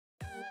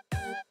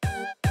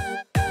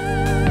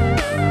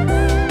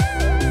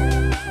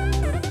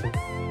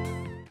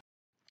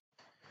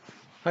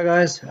Hi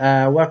guys,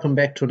 welcome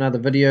back to another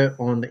video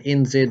on the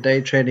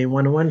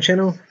NZDayTrading101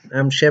 channel.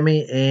 I'm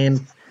Shami,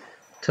 and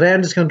today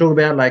I'm just going to talk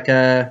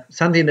about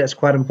something that's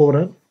quite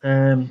important,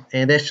 and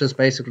that's just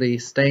basically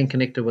staying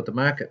connected with the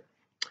market.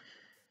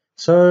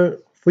 So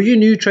for you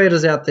new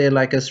traders out there,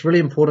 it's really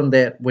important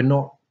that we're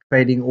not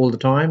trading all the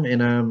time,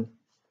 and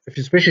if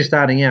you're especially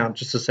starting out,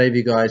 just to save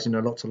you guys,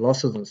 lots of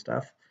losses and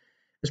stuff,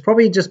 it's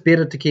probably just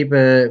better to keep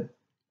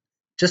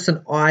just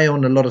an eye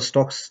on a lot of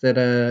stocks that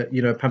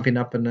are pumping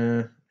up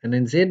in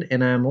NZ,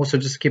 and also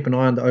just keep an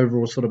eye on the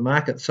overall sort of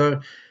market.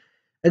 So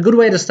a good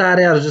way to start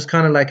out is just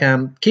kind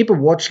of keep a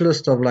watch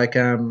list of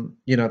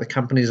the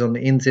companies on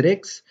the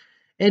NZX,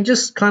 and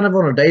just kind of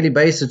on a daily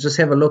basis just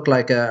have a look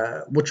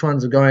which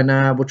ones are going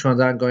up, which ones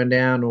aren't going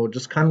down, or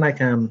just kind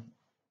of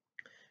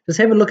just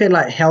have a look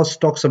at how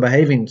stocks are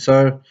behaving.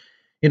 So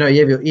you have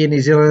your Air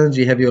New Zealand,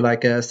 you have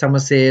your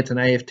Somerset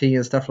and AFT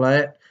and stuff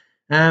like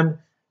that.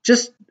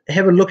 Just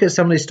have a look at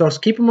some of these stocks.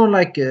 Keep them on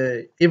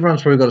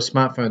everyone's probably got a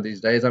smartphone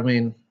these days. I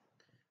mean,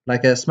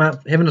 having a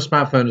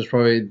smartphone is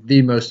probably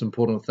the most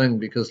important thing,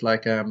 because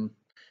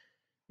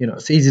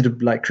it's easy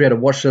to create a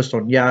watch list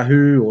on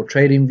Yahoo or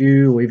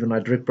TradingView or even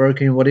direct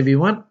broking, whatever you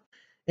want,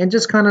 and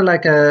just kind of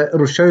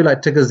it'll show you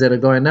tickers that are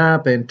going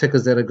up and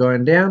tickers that are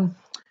going down,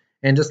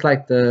 and just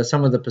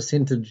some of the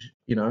percentage,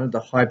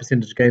 the high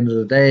percentage gains of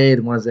the day,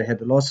 the ones that had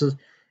the losses,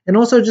 and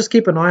also just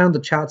keep an eye on the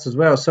charts as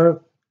well.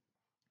 So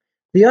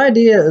the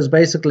idea is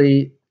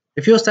basically,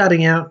 if you're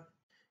starting out,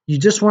 you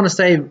just want to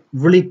stay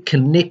really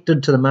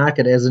connected to the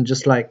market, as in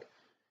just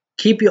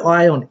keep your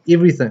eye on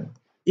everything,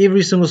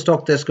 every single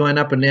stock that's going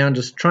up and down.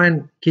 Just try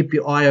and keep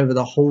your eye over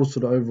the whole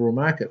sort of overall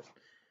market,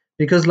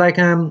 because unlike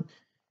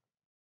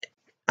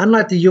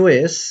the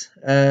US,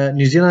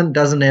 New Zealand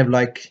doesn't have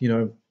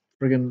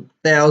friggin'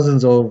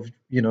 thousands of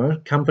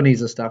companies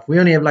and stuff. We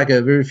only have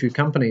a very few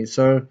companies.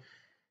 So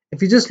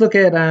if you just look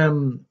at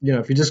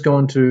if you just go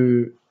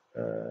into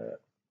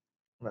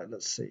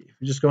let's see, if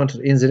you just go onto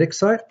the NZX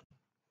site.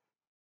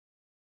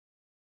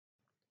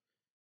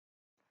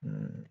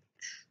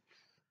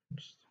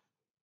 Just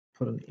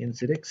put an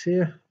NZX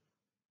here.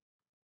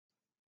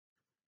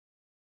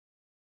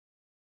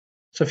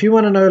 So if you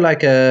want to know I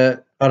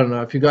don't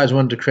know, if you guys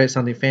wanted to create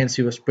something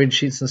fancy with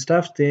spreadsheets and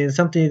stuff, then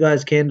something you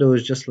guys can do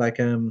is just where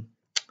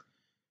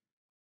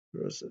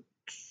is it?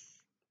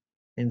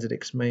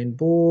 NZX main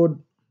board.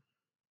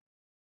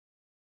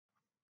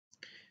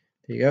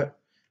 There you go.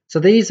 So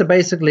these are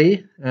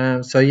basically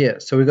so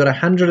we've got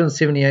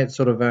 178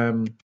 sort of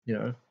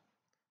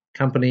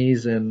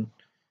companies, and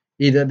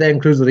either that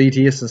includes the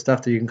ETFs and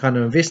stuff that you can kind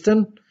of invest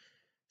in.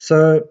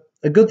 So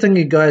a good thing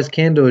you guys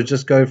can do is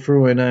just go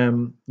through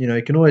and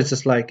you can always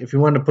just if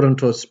you want to put it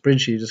into a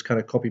spreadsheet, you just kind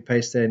of copy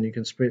paste that, and you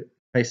can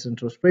paste it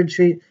into a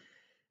spreadsheet,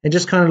 and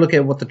just kind of look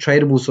at what the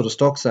tradable sort of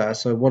stocks are.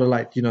 So what are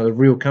the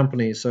real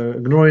companies. So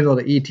ignoring all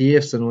the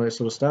ETFs and all that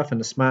sort of stuff and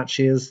the smart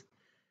shares,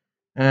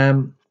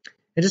 and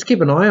just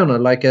keep an eye on it.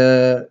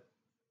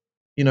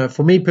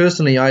 For me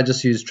personally, I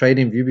just use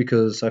TradingView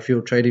because I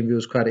feel TradingView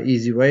is quite an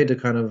easy way to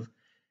kind of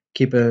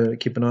keep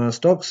an eye on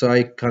stocks. So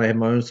I kind of have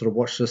my own sort of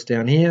watch list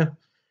down here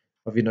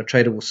of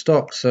tradable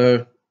stocks.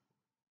 So,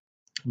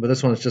 but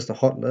this one is just a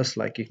hot list.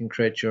 You can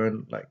create your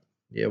own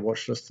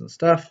watch list and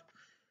stuff.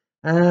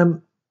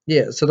 So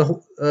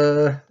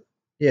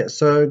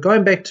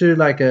going back to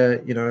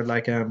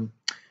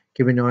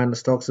keeping an eye on the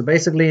stocks. So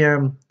basically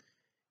I'll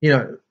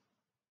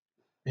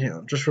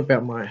just rip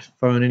out my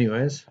phone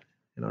anyways,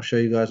 and I'll show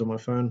you guys on my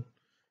phone.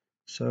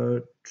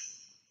 So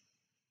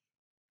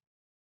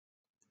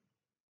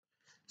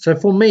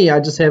for me, I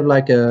just have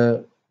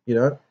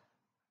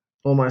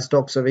all my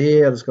stocks over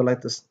here. I just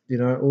got this,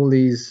 all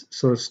these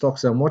sort of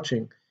stocks I'm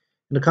watching,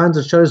 and it kind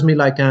of shows me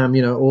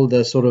all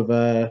the sort of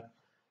the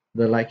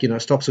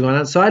stocks are going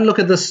on. So I look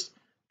at this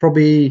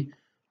probably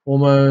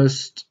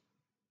almost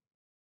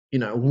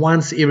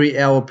once every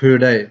hour per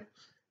day,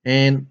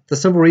 and the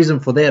simple reason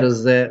for that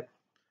is that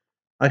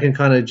I can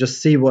kind of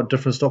just see what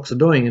different stocks are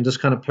doing and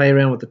just kind of play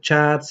around with the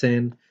charts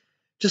and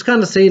just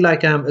kind of see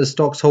is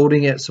stocks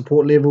holding at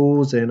support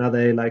levels, and are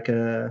they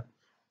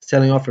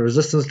selling off at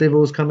resistance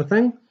levels kind of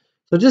thing.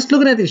 So just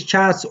looking at these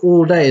charts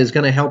all day is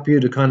going to help you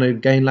to kind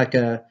of gain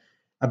a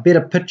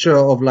better picture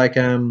of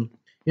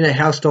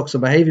how stocks are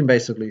behaving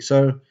basically.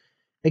 So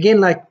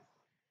again,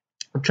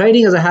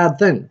 trading is a hard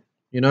thing.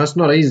 It's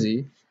not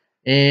easy,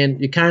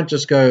 and you can't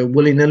just go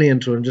willy-nilly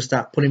into it and just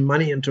start putting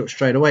money into it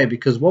straight away,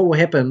 because what will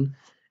happen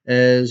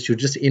is you'll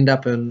just end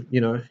up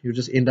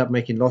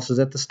making losses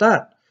at the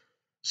start.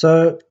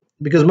 So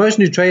because most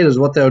new traders,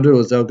 what they'll do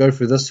is they'll go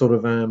through this sort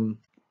of I'll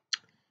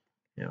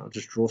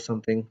just draw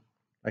something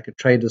like a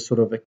trader sort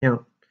of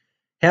account.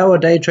 How a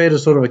day trader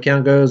sort of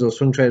account goes, or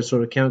swing trader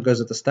sort of account goes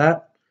at the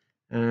start.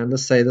 And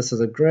let's say this is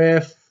a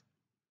graph,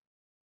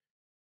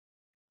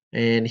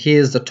 and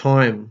here's the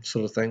time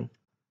sort of thing.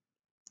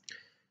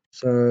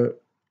 So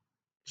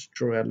just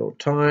draw out a little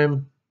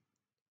time.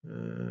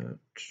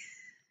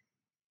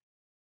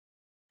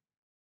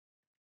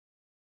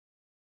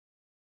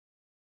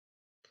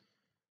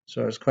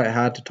 So it's quite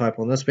hard to type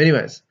on this, but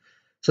anyways,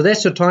 so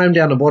that's your time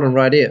down the bottom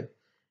right here.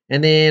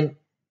 And then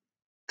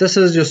this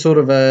is your sort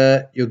of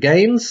your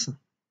gains.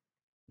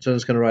 So I'm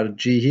just going to write a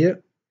G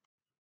here.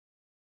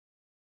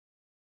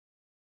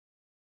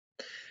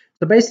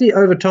 So basically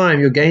over time,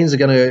 your gains are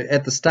going to,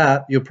 at the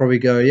start, you'll probably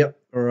go, yep,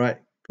 all right,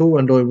 cool,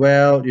 I'm doing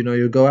well. You know,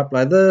 you'll go up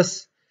like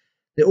this.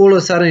 Then all of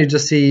a sudden, you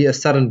just see a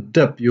sudden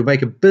dip. You'll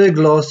make a big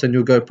loss and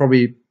you'll go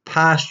probably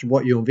past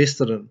what you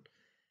invested in.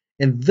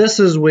 And this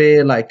is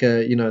where, like,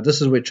 you know,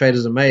 this is where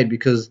traders are made,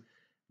 because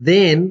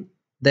then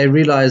they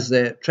realize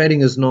that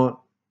trading is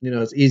not, you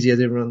know, as easy as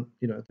everyone,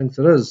 you know, thinks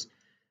it is.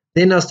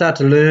 Then they'll start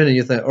to learn and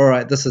you think, all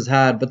right, this is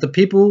hard. But the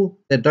people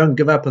that don't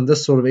give up in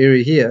this sort of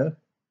area here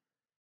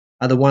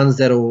are the ones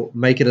that'll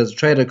make it as a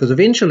trader, because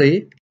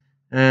eventually,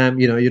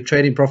 you know, your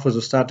trading profits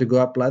will start to go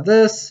up like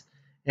this,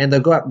 and they'll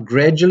go up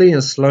gradually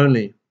and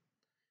slowly.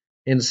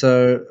 And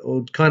so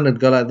it'll kind of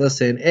go like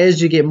this. And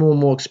as you get more and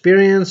more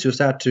experience, you'll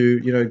start to,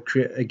 you know,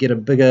 get a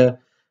bigger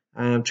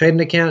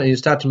trading account, and you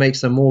start to make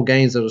some more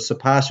gains that will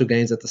surpass your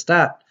gains at the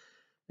start.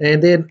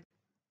 And then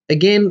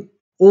again,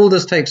 all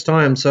this takes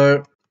time.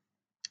 So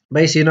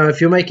basically, you know, if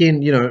you're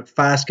making, you know,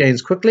 fast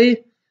gains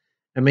quickly,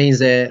 it means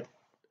that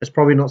it's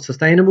probably not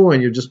sustainable,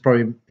 and you've just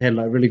probably had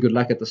like really good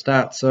luck at the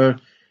start. So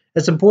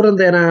it's important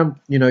that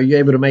you know, you're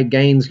able to make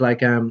gains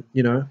like you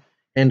know,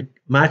 and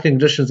market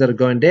conditions that are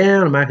going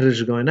down, market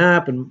conditions are going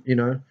up, and you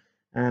know,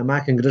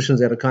 market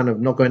conditions that are kind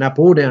of not going up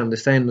or down, they're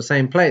staying in the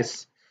same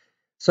place.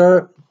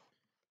 So,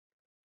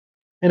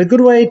 and a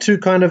good way to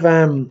kind of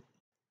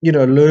you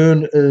know,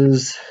 learn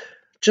is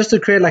just to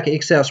create like an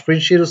Excel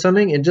spreadsheet or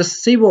something and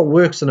just see what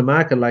works in the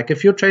market. Like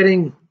if you're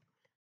trading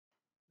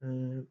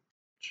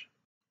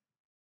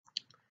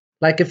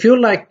like if you're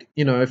like,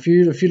 you know, if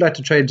you like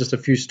to trade just a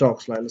few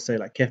stocks, like let's say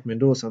like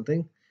Kathmandu or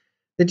something,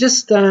 then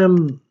just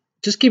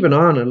keep an eye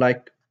on it.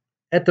 Like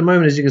at the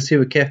moment, as you can see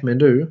with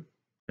Kathmandu,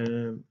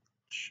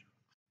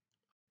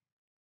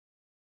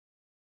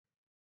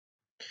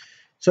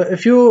 so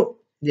if you're,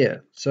 yeah,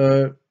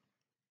 so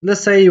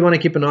let's say you want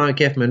to keep an eye on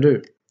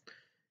Kathmandu,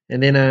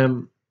 and then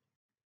and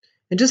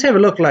just have a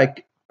look.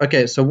 Like,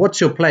 okay, so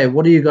what's your play?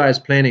 What are you guys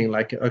planning?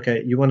 Like,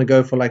 okay, you want to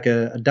go for like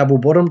a double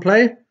bottom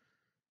play.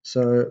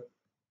 So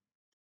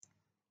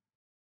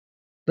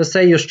let's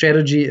say your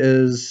strategy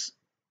is,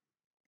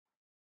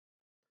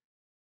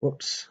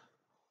 whoops.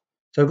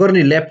 So I've got a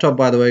new laptop,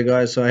 by the way,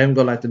 guys. So I haven't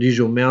got like the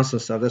usual mouse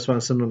and stuff. That's why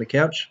I'm sitting on the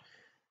couch.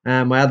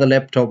 My other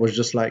laptop was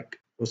just like,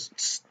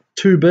 was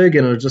too big,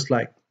 and it was just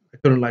like I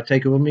couldn't like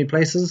take it with me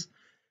places.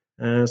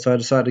 So I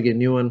decided to get a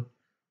new one.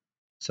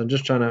 So I'm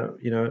just trying to,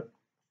 you know,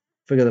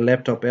 figure the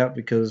laptop out,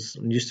 because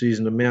I'm used to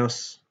using a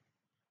mouse,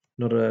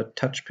 not a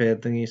touchpad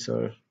thingy.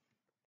 So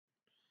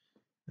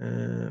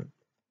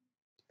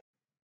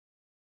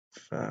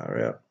far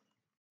out.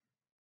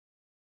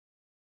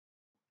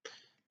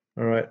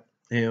 All right,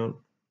 hang on.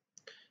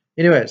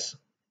 Anyways,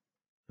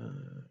 all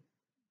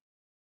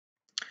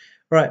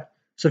right.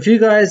 So if you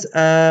guys,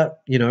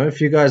 you know,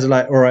 if you guys are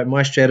like, all right,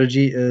 my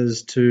strategy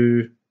is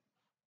to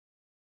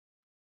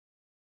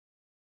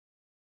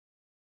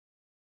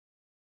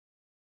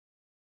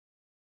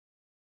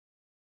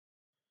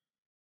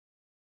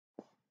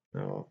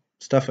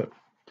stuff it.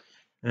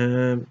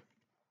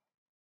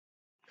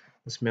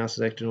 This mouse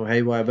is acting all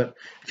haywire, but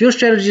if your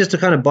strategy is to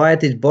kind of buy at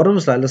these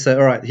bottoms, like let's say,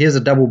 all right, here's a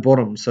double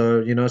bottom.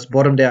 So, you know, it's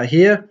bottomed out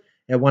here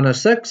at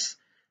 106,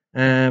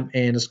 and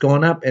it's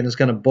gone up, and it's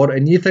going to bottom,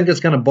 and you think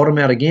it's going to bottom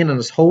out again, and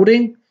it's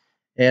holding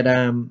at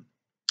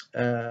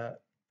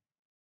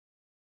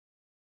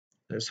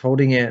it's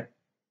holding at,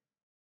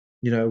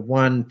 you know,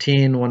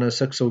 110,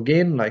 106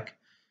 again, like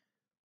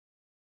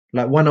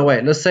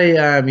 108. Let's say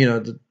you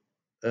know,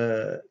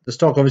 the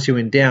stock obviously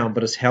went down,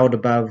 but it's held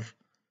above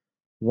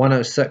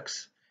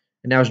 106,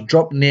 and now it's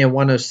dropped near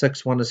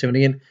 106, 107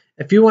 again.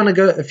 If you want to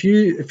go,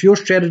 if your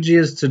strategy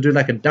is to do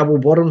like a double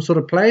bottom sort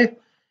of play,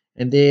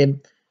 and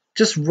then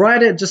just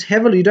write it, just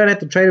have a look. You don't have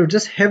to trade it,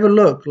 just have a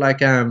look.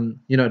 Like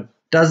you know,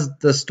 does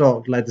the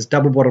stock, like this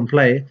double bottom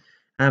play,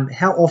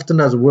 how often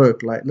does it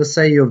work? Like let's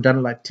say you've done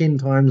it like 10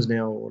 times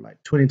now, or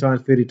like 20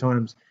 times, 30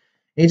 times,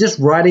 and you're just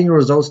writing your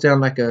results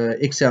down like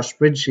a Excel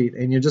spreadsheet,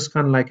 and you're just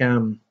kind of like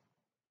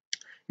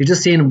you're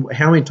just seeing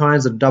how many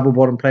times the double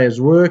bottom play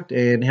has worked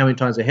and how many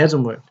times it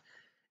hasn't worked.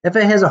 If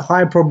it has a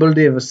high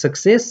probability of a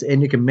success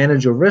and you can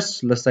manage your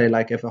risks, let's say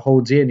like if it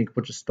holds here and you can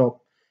put your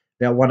stop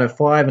about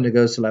 105 and it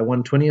goes to like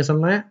 120 or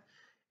something like that,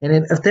 and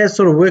then if that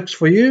sort of works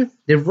for you,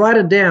 then write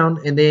it down,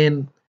 and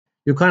then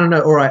you kind of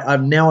know, all right,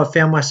 I've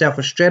found myself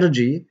a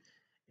strategy,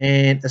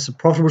 and it's a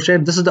profitable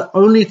strategy. This is the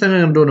only thing I'm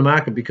going to do in the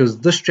market because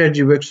this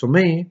strategy works for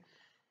me,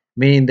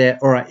 meaning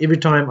that, all right, every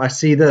time I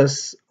see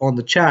this on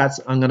the charts,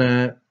 I'm going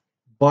to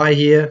buy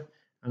here,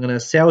 I'm going to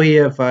sell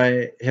here if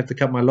I have to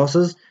cut my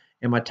losses,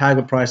 and my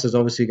target price is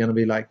obviously going to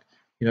be like,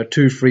 you know,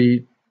 2 or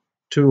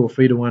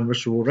 3 to 1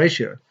 risk reward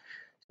ratio.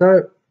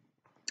 So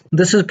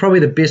this is probably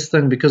the best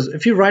thing, because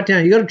if you write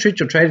down, you got to treat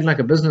your trading like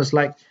a business.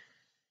 Like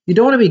you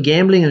don't want to be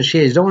gambling in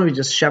shares. You don't want to be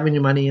just shoving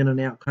your money in and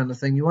out kind of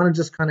thing. You want to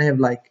just kind of have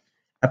like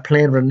a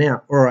plan written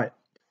out. All right,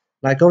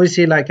 like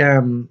obviously like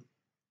you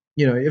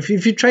know, if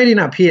you're trading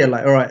up here,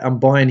 like all right, I'm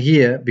buying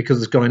here because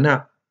it's going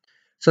up.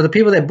 So the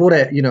people that bought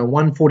at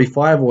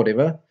 145 or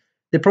whatever,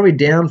 they're probably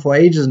down for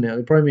ages now.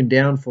 They've probably been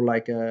down for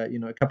like a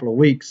couple of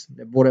weeks.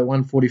 They bought at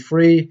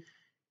 143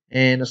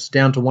 and it's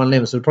down to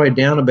 111. So they're probably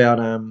down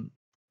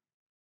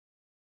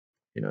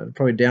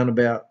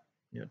about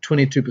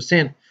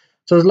 22%.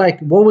 So it's like,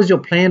 what was your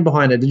plan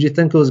behind it? Did you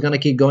think it was going to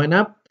keep going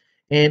up?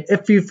 And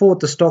if you thought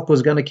the stock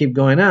was going to keep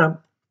going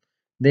up,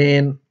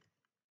 then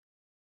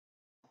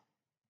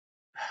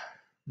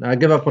I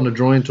give up on the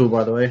drawing tool,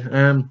 by the way.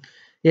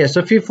 Yeah,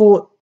 so if you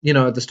thought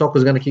the stock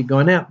was going to keep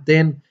going up,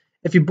 then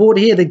if you bought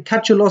here, then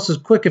cut your losses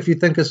quick. If you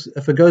think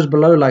if it goes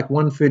below like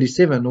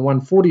 137 or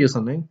 140 or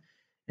something,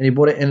 and you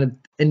bought it and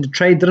the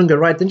trade didn't go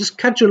right, then just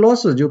cut your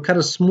losses. You'll cut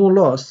a small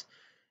loss.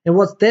 And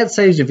what that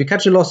saves you, if you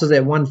cut your losses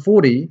at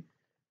 140,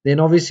 then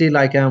obviously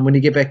like when you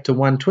get back to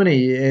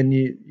 120, and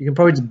you can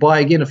probably just buy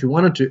again if you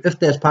wanted to, if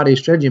that's part of your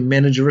strategy, and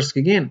manage your risk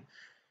again.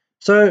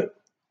 So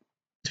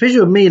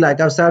especially with me, like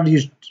I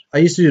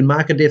used to use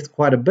market depth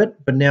quite a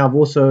bit, but now I've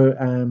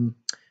also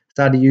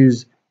started to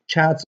use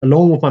charts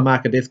along with my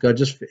market depth.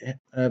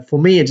 For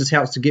me, it just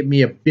helps to get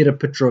me a better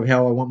picture of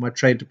how I want my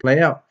trade to play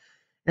out.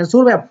 And it's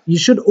all about, you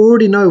should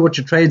already know what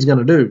your trade's going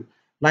to do.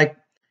 Like,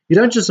 you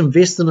don't just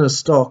invest in a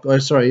stock,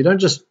 you don't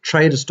just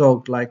trade a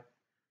stock like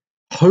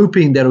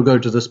hoping that it'll go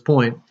to this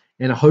point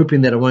and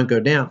hoping that it won't go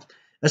down.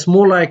 It's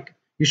more like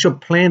you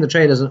should plan the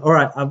trade as all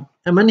right,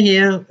 I'm in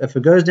here. If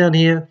it goes down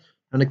here,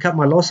 I'm going to cut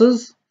my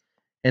losses.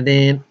 And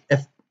then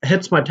if it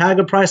hits my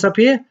target price up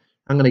here,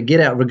 I'm going to get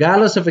out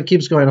regardless if it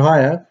keeps going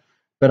higher.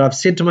 But I've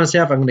said to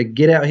myself, I'm going to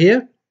get out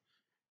here.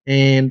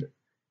 And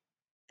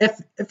if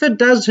it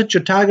does hit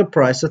your target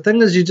price, the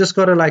thing is you just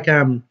got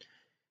to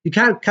you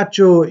can't cut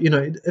your,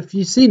 if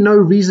you see no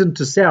reason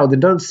to sell, then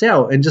don't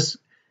sell and just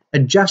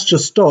adjust your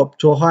stop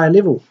to a higher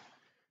level.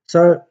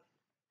 So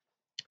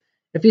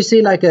if you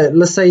see like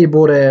let's say you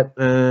bought at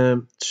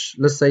 $1,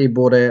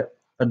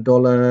 I don't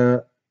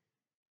know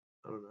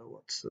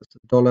what's this,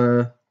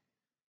 $1,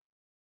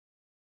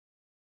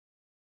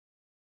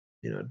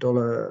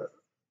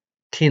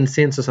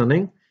 $1.10 or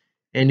something,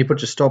 and you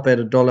put your stop at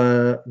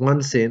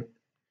 $1.01,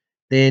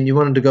 then you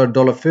wanted to go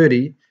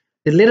 $1.30,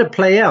 then let it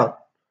play out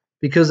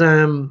because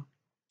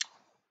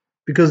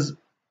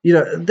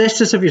that's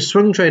just if you're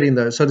swing trading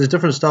though. So there's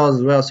different styles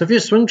as well. So if you're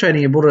swing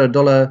trading, you bought it at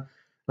 $1,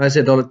 like I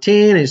said,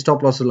 $1.10, and your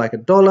stop loss is like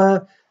 $1.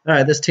 All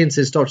right, that's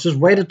 10-cent stop. Just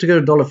wait it to go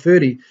to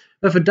 $1.30.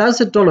 But if it does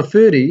hit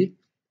 $1.30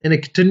 and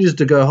it continues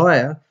to go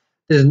higher,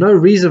 there's no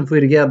reason for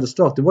you to get out of the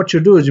stock. Then what you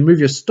do is you move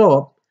your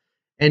stop,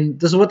 and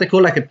this is what they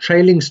call like a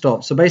trailing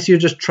stop. So basically, you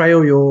just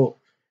trail your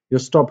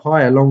stop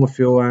higher along with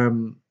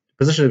your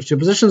position. If your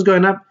position's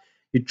going up,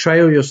 you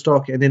trail your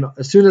stock, and then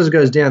as soon as it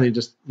goes down, you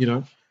just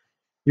you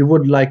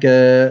would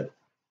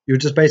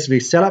just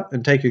basically sell up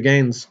and take your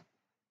gains.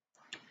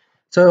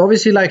 So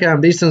obviously, like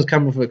these things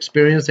come with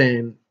experience,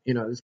 and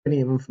there's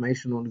plenty of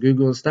information on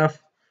Google and stuff.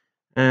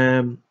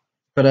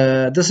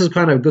 But this is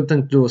kind of a good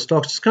thing to do with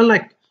stocks. Just kind of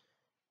like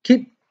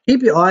keep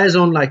your eyes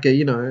on like if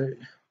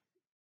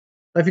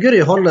you go to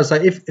your hot list,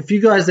 like if you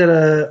guys that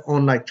are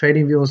on like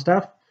TradingView and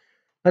stuff,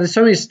 like there's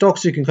so many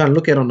stocks you can kind of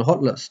look at on the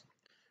hot list.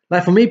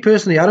 Like for me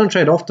personally, I don't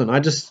trade often.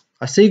 I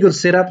see good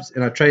setups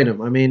and I trade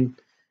them. I mean,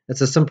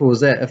 it's as simple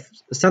as that. If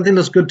something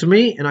looks good to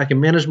me and I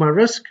can manage my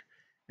risk,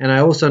 and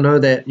I also know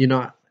that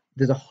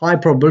there's a high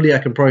probability I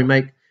can probably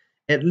make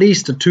at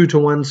least a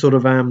 2-to-1 sort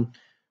of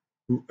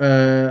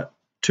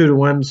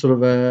 2-to-1 sort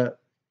of a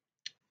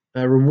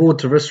reward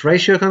to risk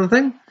ratio kind of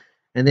thing,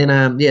 and then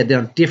then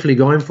I'm definitely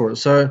going for it.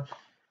 So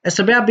it's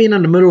about being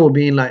in the middle, of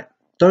being like,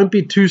 don't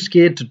be too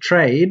scared to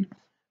trade,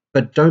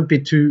 but don't be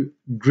too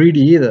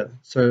greedy either.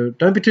 So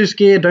don't be too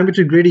scared, don't be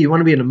too greedy. You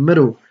want to be in the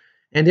middle,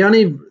 and the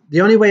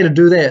only way to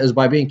do that is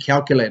by being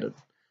calculated.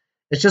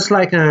 It's just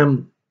like I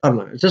don't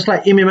know. It's just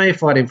like MMA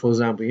fighting, for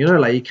example.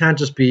 Like you can't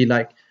just be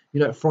like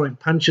throwing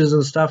punches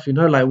and stuff.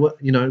 Like what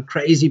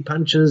crazy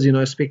punches.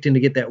 Expecting to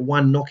get that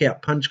one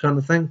knockout punch kind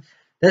of thing.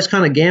 That's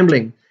kind of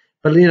gambling.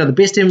 But the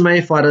best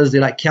MMA fighters,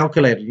 they're like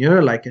calculated.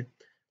 Like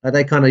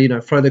they kind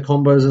of throw their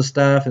combos and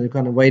stuff, and they're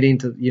kind of waiting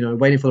for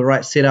the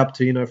right setup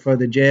to throw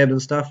the jab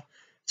and stuff.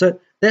 So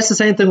that's the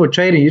same thing with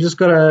trading. You just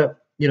gotta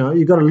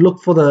you gotta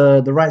look for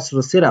the right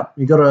sort of setup.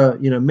 You gotta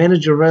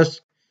manage your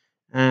risk.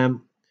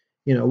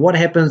 What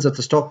happens if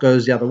the stock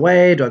goes the other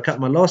way? Do I cut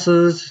my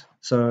losses?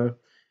 So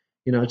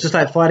just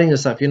like fighting and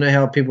stuff.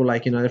 How people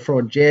like they throw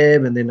a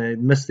jab and then they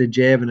miss their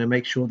jab, and they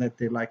make sure that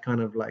they're like kind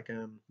of like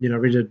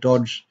ready to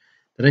dodge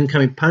an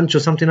incoming punch or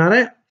something like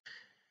that.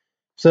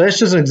 So that's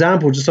just an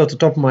example, just off the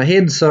top of my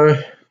head. So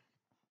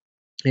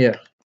yeah.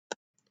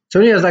 So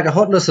anyways, like a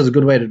hot list is a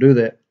good way to do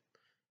that.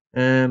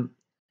 And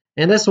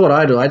that's what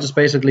I do. I just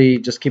basically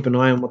just keep an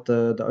eye on what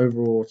the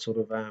overall sort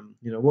of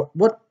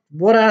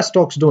what are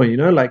stocks doing.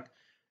 Like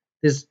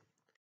there's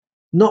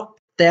not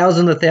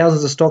thousands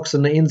of stocks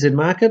in the NZ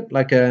market.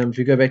 Like if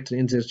you go back to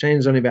the NZ exchange,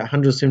 there's only about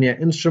 178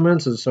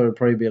 instruments, and so it'll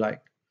probably be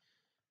like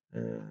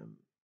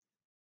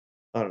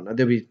I don't know.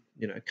 There'll be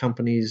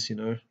companies.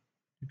 You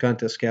can't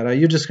just scatter.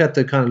 You just got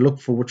to kind of look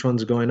for which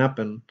ones are going up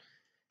and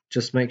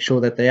just make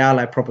sure that they are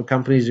like proper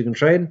companies you can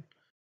trade.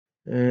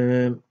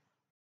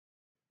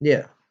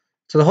 yeah.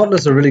 So the hot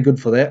lists are really good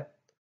for that.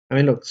 I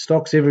mean, look,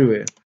 stocks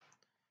everywhere.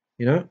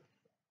 You know,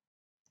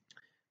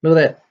 look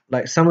at that.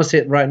 Like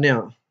Somerset right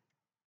now.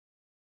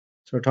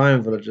 It's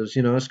retirement villages.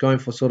 You know, it's going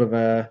for sort of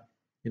a,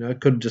 you know,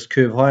 it could just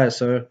curve higher.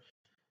 So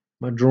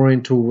my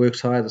drawing tool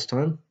works higher this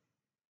time.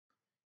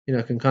 You know,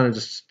 it can kind of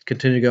just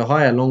continue to go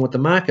higher along with the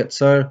market.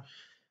 So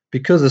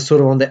because it's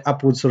sort of on the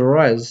upward sort of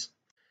rise.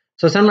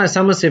 So something like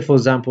Somerset, for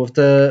example, if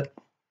the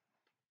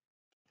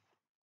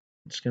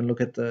just going to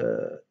look at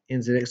the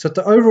NZX. So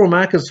the overall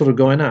market is sort of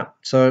going up.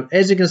 So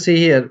as you can see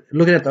here,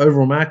 looking at the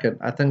overall market,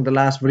 I think the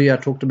last video I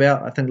talked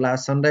about, I think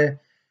last Sunday,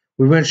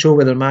 we weren't sure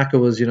whether the market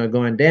was, you know,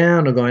 going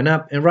down or going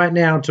up. And right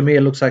now, to me,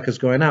 it looks like it's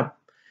going up.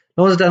 As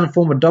long as it doesn't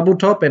form a double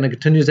top and it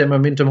continues that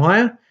momentum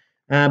higher.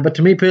 But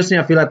to me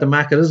personally, I feel like the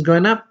market is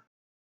going up.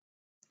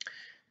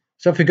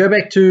 So if we go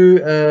back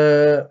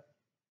to,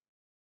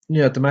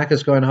 you know, if the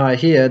market's going higher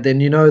here,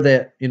 then you know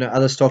that, you know,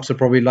 other stocks are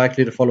probably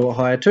likely to follow it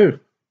higher too.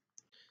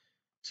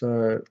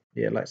 So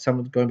yeah, like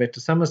going back to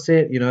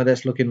Somerset, you know,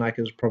 that's looking like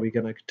it's probably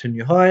going to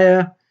continue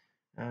higher,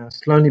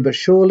 slowly but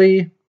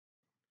surely.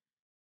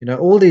 You know,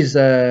 all these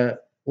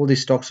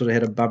stocks sort of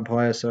had a bump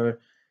higher. So,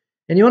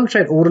 and you want to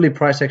trade orderly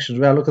price action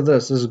as well. Look at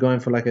this. This is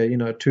going for like a, you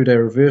know, 2-day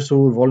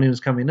reversal.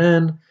 Volumes coming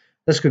in.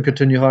 This could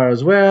continue higher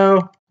as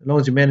well. As long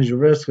as you manage your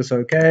risk, it's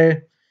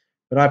okay.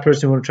 But I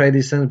personally want to trade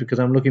these things because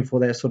I'm looking for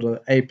that sort of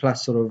A+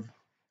 sort of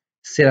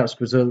setups.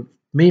 Because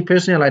me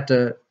personally, I like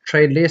to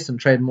trade less and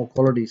trade more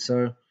quality.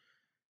 So.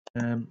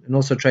 And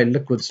also trade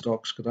liquid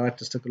stocks because I like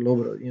to stick a little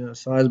bit of, you know,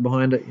 size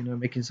behind it, you know,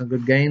 making some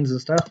good gains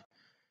and stuff.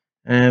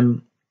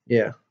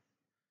 Yeah.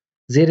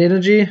 Z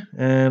Energy,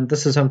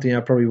 this is something I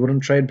probably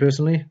wouldn't trade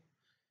personally.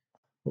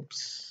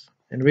 Oops.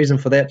 And the reason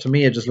for that, to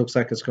me, it just looks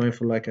like it's going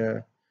for like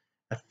a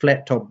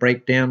flat top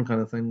breakdown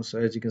kind of thing. So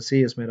as you can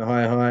see, it's made a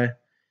higher high,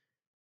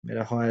 made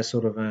a higher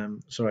sort of, a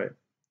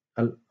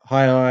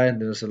high high,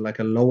 and then it's like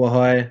a lower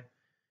high, and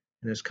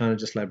it's kind of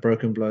just like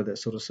broken below that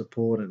sort of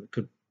support, and it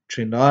could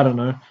trend. I don't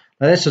know.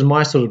 Now, that's just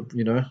my sort of,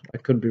 you know, I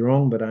could be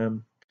wrong, but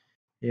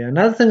yeah.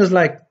 Another thing is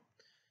like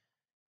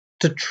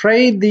to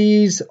trade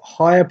these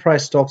higher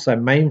price stocks like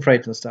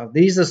Mainfreight and stuff.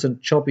 These are some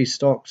choppy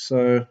stocks.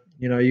 So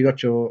you know, you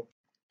got your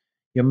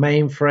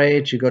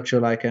Mainfreight, you got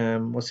your like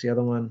what's the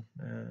other one?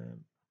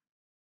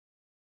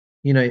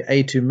 You know,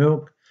 A2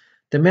 Milk.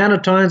 The amount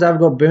of times I've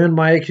got burned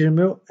by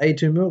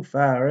A2 Milk,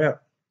 far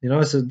out. You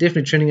know, it's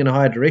definitely trending in a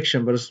higher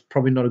direction, but it's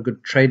probably not a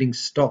good trading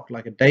stock,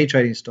 like a day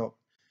trading stock.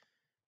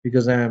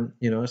 Because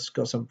you know, it's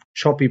got some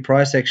choppy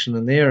price action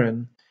in there,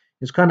 and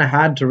it's kind of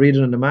hard to read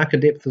it in the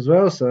market depth as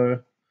well.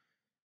 So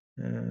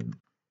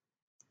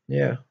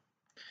yeah.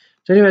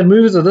 So anyway,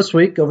 movers of this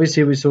week,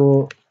 obviously we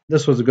saw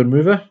this was a good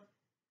mover.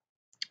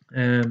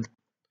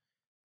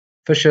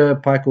 Fisher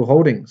Paykel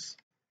Holdings.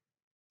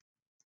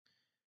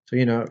 So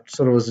you know,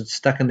 sort of was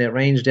stuck in that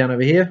range down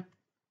over here.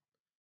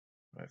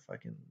 Right, if I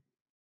can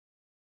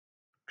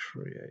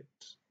create.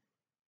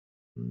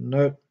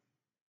 Nope,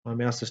 my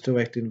mouse is still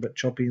acting a bit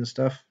choppy and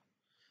stuff.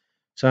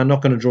 So I'm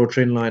not going to draw a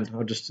trend line.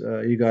 I'll just,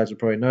 you guys will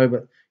probably know,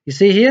 but you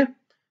see here,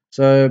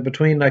 so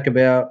between like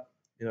about,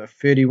 you know,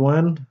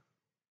 31,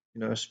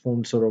 you know, it's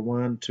formed sort of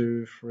 1,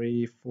 2,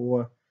 3,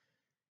 4,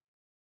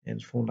 and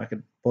it's formed like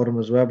a bottom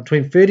as well.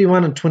 Between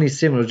 31 and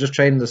 27, I was just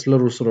trading this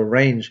little sort of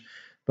range.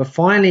 But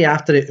finally,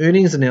 after the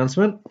earnings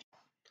announcement,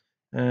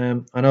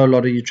 I know a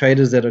lot of you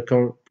traders that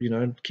are, you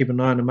know, keep an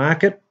eye on the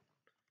market.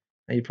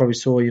 And you probably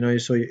saw, you know, you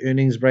saw your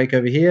earnings break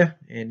over here,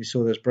 and you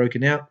saw this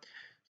broken out.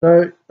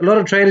 So a lot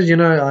of traders, you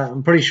know,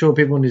 I'm pretty sure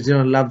people in New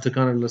Zealand love to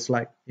kind of just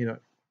like, you know,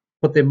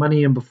 put their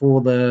money in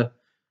before the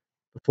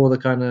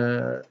kind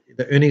of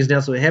the earnings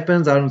announcement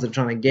happens. I don't know if they're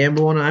trying to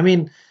gamble on it. I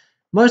mean,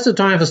 most of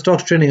the time, if a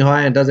stock's trending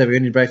higher and does have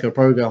earnings break, it'll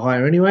probably go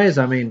higher anyways.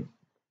 I mean,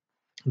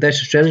 if that's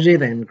your strategy,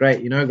 then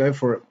great, you know, go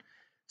for it.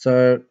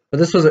 So, but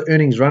this was an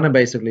earnings runner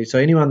basically. So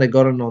anyone that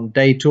got in on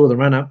day 2 of the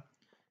run up,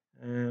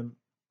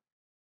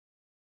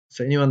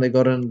 so anyone that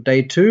got in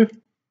day 2,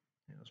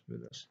 let's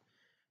move this.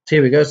 So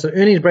here we go. So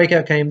earnings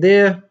breakout came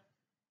there.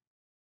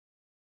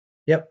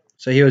 Yep.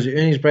 So here was your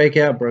earnings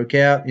breakout, broke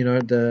out. You know,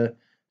 the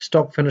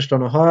stock finished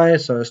on a high.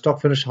 So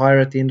stock finished higher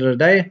at the end of the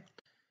day.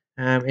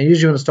 And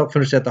usually when the stock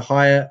finishes at the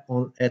higher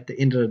at the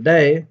end of the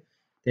day,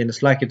 then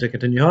it's likely to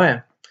continue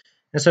higher.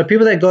 And so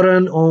people that got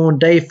in on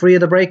day 3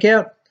 of the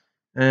breakout,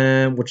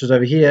 which was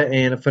over here,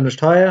 and it finished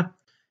higher,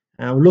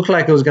 it looked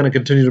like it was going to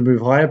continue to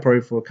move higher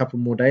probably for a couple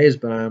more days,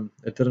 but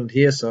it didn't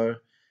here. So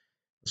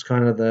it's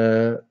kind of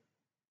the,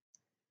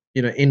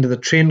 you know, end of the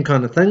trend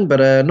kind of thing,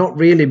 but not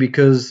really,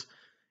 because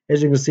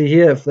as you can see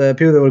here, if the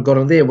people that would have got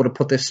in there would have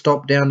put their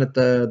stop down at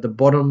the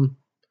bottom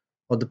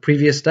of the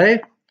previous day.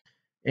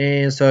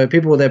 And so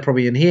people that are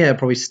probably in here are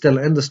probably still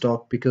in the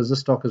stock, because the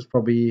stock is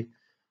probably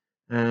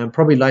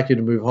likely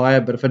to move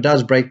higher. But if it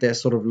does break that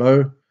sort of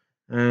low,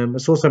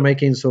 it's also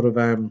making sort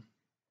of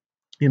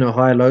you know,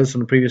 higher lows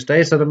from the previous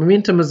day. So the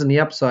momentum is in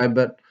the upside,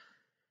 but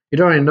you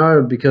don't really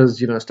know,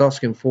 because you know, stocks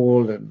can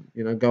fall and,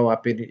 you know, go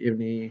up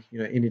any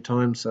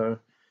time. So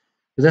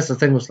that's the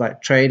thing with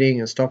like trading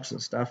and stocks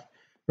and stuff.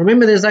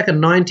 Remember, there's like a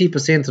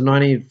 90% to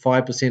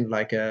 95%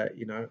 like a,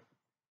 you know,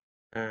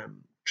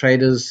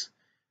 traders,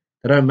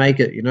 they don't make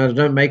it. You know, they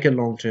don't make it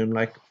long term.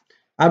 Like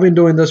I've been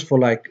doing this for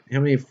like how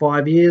many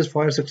 5 years,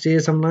 5 6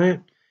 years, something like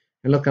that.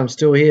 And look, I'm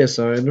still here.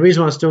 So, and the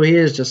reason why I'm still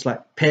here is just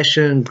like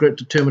passion, grit,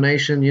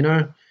 determination. You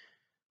know,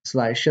 it's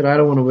like shit. I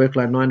don't want to work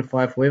like 9 to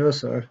 5 forever.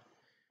 So,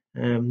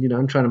 you know,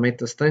 I'm trying to make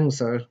this thing.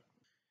 So,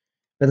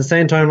 at the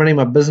same time, running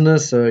my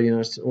business. So, you know,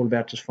 it's all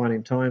about just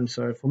finding time.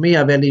 So, for me,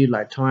 I value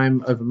like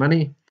time over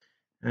money.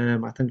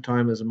 I think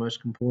time is the most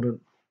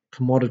important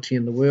commodity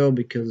in the world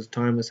because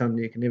time is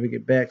something you can never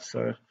get back.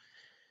 So,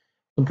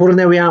 it's important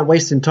that we aren't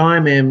wasting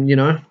time, and you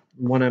know,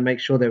 want to make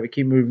sure that we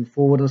keep moving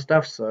forward and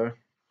stuff. So,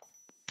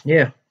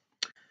 yeah.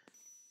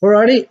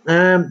 Alrighty,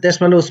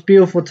 that's my little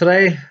spiel for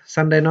today.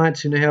 Sunday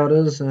nights, you know how it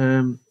is.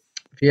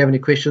 If you have any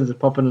questions, just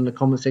pop in the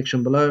comment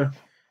section below.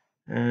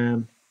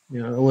 You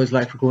know, I always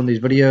like recording these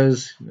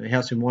videos. You know,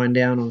 helps me wind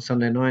down on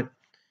Sunday night,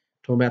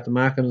 talking about the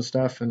market and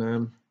stuff.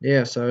 And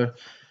yeah, so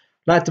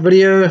like the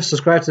video,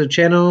 subscribe to the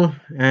channel,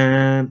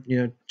 and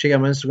you know, check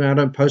out my Instagram. I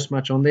don't post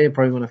much on there.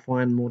 Probably when I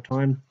find more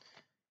time.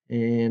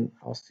 And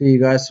I'll see you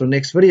guys for the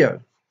next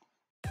video.